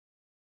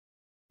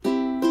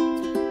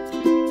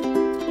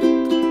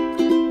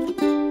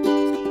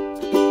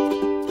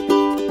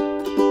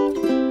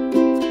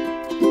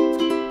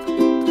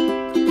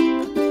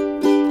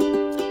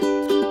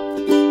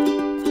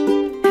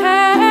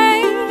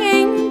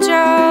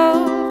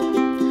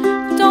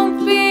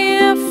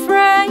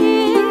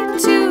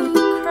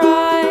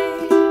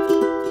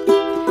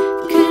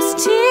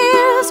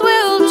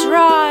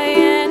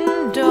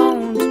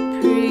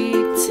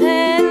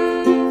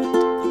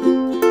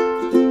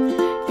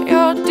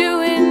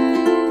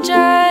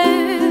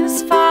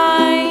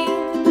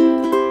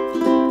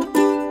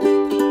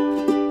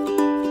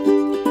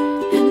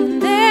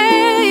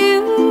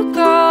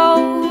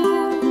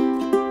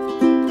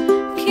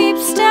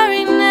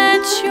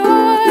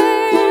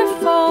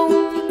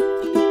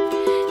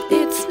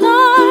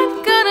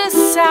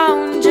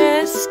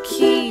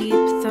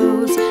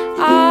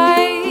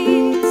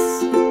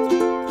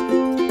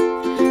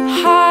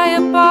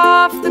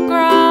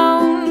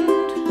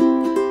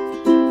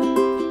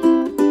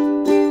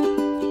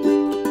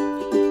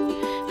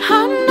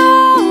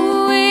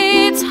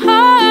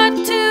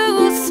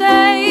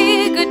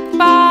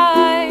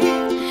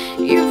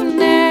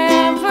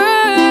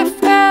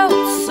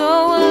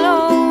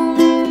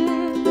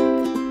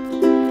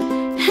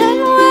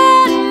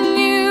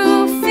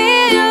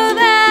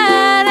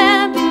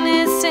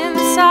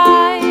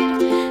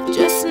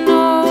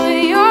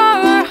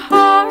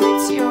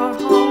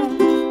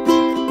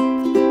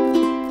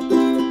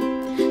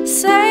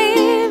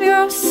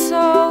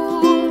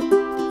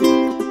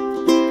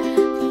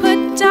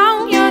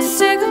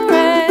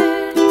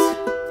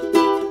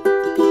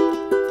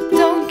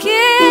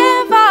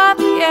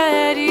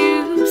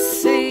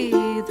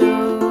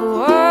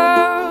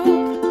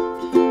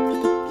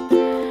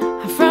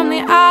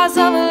eyes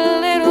of a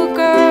little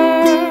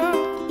girl.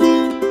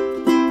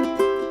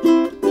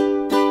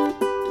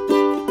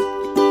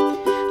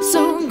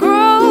 So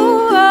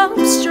grow up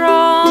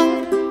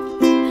strong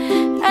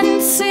and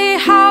see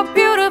how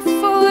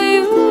beautiful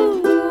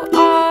you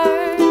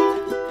are,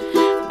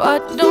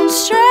 but don't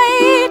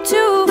stray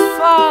too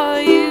far.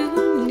 You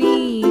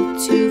need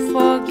to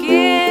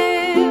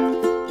forgive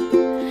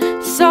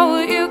so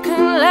you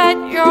can let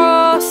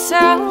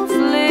yourself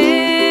live.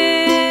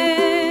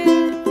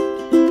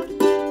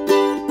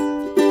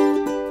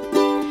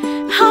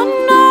 I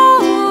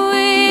know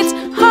it's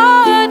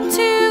hard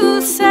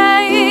to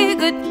say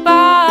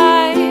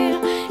goodbye.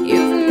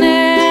 You've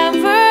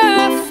never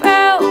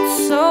felt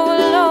so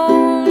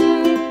alone.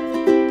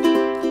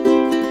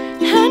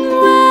 And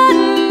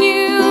when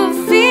you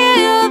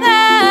feel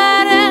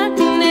that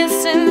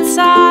emptiness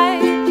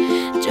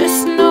inside,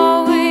 just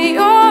know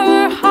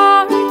your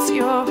heart's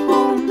your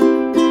home.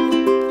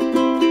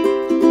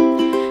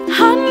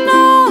 I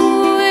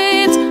know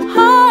it's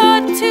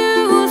hard to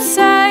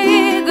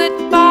say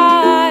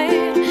goodbye.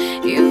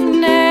 You've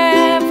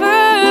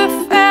never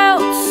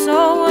felt so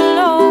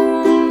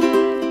alone.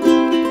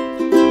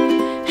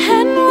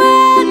 And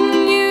when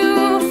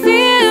you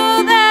feel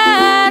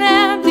that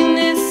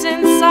emptiness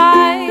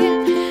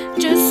inside,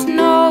 just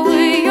know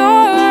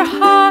your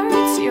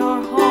heart's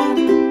your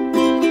home.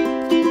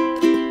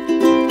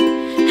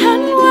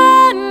 And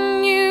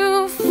when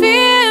you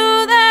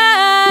feel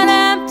that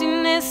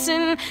emptiness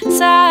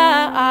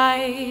inside,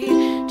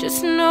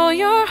 just know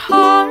your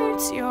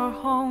heart's your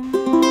home.